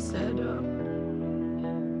 Malikan said,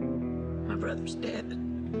 my brother's dead.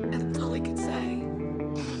 And that's all he could say.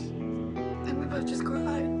 And we both just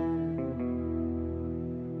cried.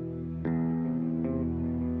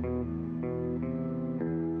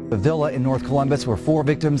 The villa in North Columbus where 4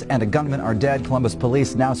 victims and a gunman are dead. Columbus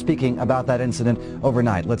police now speaking about that incident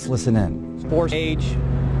overnight. Let's listen in. Forced age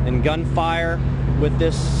and gunfire with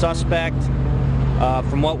this suspect.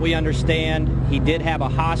 From what we understand, he did have a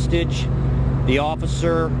hostage. The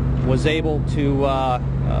officer was able to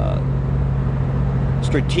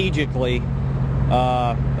strategically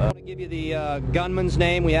I want to give you the gunman's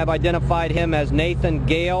name. We have identified him as Nathan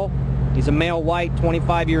Gale. He's a male white,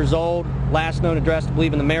 25 years old, last known address I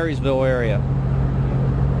believe in the Marysville area.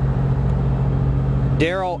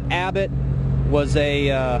 Darrel Abbott was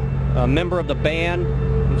a member of the band.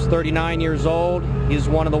 He was 39 years old. He's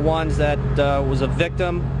one of the ones that was a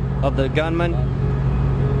victim of the gunman.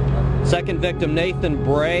 Second victim, Nathan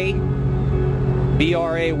Bray,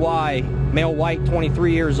 B-R-A-Y, male white,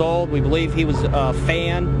 23 years old. We believe he was a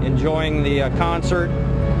fan enjoying the concert.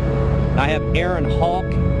 I have Aaron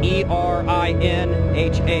Halk, E-R-I-N-H-A-L-K,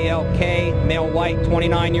 male white,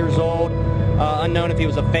 29 years old. Unknown if he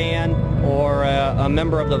was a fan or a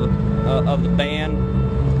member of the band.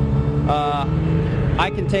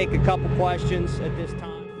 I can take a couple questions at this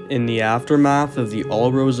time. In the aftermath of the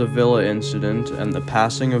All Rosa Villa incident and the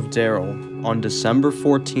passing of Darrell, on December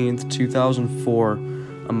 14th, 2004,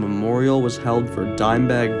 a memorial was held for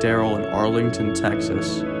Dimebag Darrell in Arlington,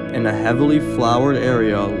 Texas. In a heavily flowered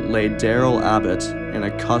area lay Darrel Abbott in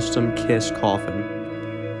a custom Kiss coffin.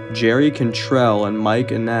 Jerry Cantrell and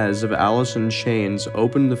Mike Inez of Alice in Chains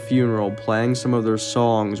opened the funeral playing some of their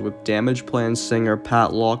songs with Damage Plan singer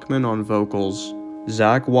Pat Lockman on vocals.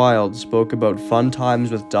 Zach Wilde spoke about fun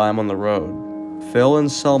times with Dime on the road. Phil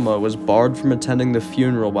and Selma was barred from attending the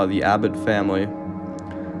funeral by the Abbott family.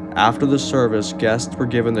 After the service, guests were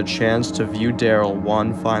given the chance to view Darrell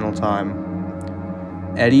one final time.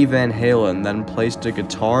 Eddie Van Halen then placed a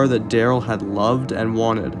guitar that Darrell had loved and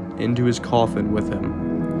wanted into his coffin with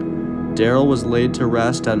him. Darrell was laid to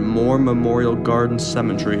rest at Moore Memorial Gardens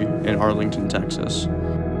Cemetery in Arlington, Texas.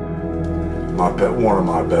 One of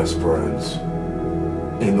my best friends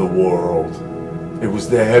in the world. It was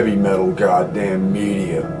the heavy metal goddamn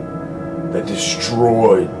media that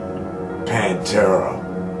destroyed Pantera.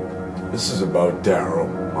 This is about Darrell,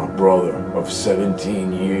 my brother of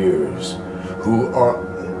 17 years, who are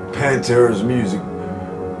Pantera's music.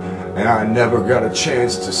 And I never got a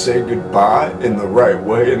chance to say goodbye in the right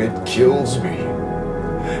way, and it kills me.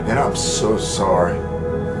 And I'm so sorry.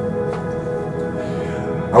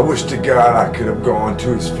 I wish to God I could have gone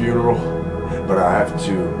to his funeral, but I have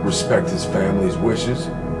to respect his family's wishes.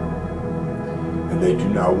 And they do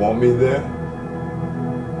not want me there.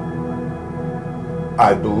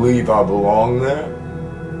 I believe I belong there.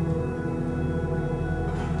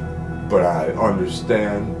 But I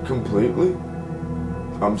understand completely.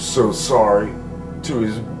 I'm so sorry to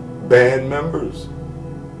his band members.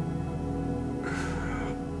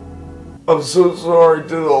 I'm so sorry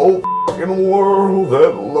to the whole fucking world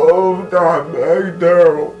that loved Dimebag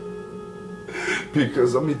Darrell.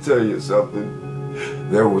 Because let me tell you something,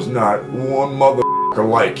 there was not one motherfucker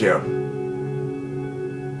like him.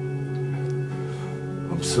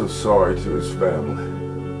 I'm so sorry to his family.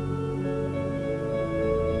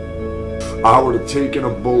 I would have taken a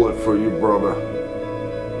bullet for you, brother.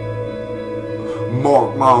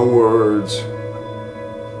 Mark my words,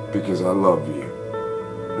 because I love you,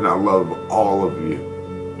 and I love all of you.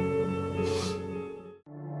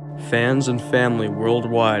 Fans and family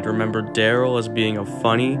worldwide remember Darrell as being a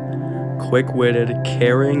funny, quick-witted,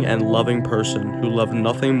 caring, and loving person who loved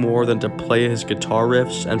nothing more than to play his guitar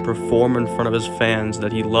riffs and perform in front of his fans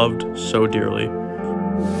that he loved so dearly.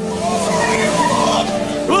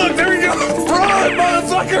 Look, there you go! Run,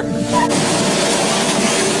 motherfucker!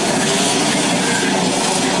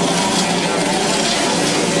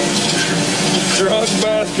 Drunk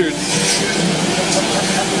bastards.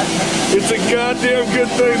 It's a goddamn good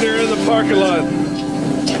thing they're in the parking lot.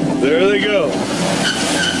 There they go.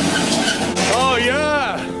 Oh,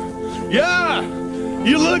 yeah. Yeah.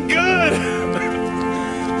 You look good.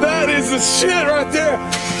 That is the shit right there.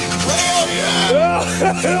 Oh, yeah. Oh,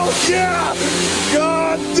 hell yeah.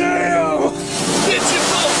 God damn.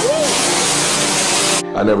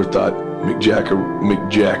 I never thought Mick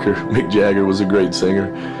Jagger was a great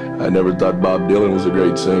singer. I never thought Bob Dylan was a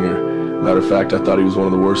great singer. Matter of fact, I thought he was one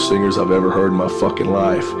of the worst singers I've ever heard in my fucking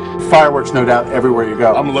life. Fireworks, no doubt, everywhere you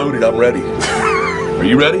go. I'm loaded, I'm ready. Are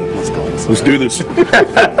you ready? Let's go. Let's do this.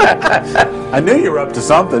 I knew you were up to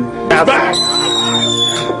something. Back!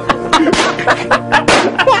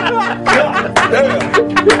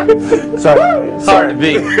 Sorry,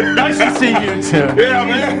 B. Nice to see you too. Yeah,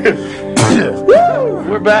 man.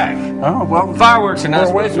 We're back. Oh, well, Fireworks are not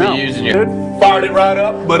supposed to be using you. Fired it right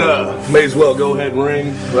up, but may as well go ahead and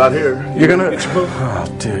ring right here. You're gonna, oh,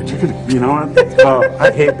 dude, you're gonna, you know what? Oh,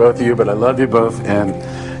 I hate both of you, but I love you both. And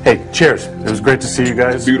hey, cheers. It was great to see you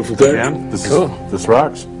guys. Beautiful thing. Yeah, this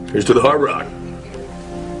rocks. Here's to the Hard Rock.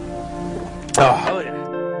 Oh.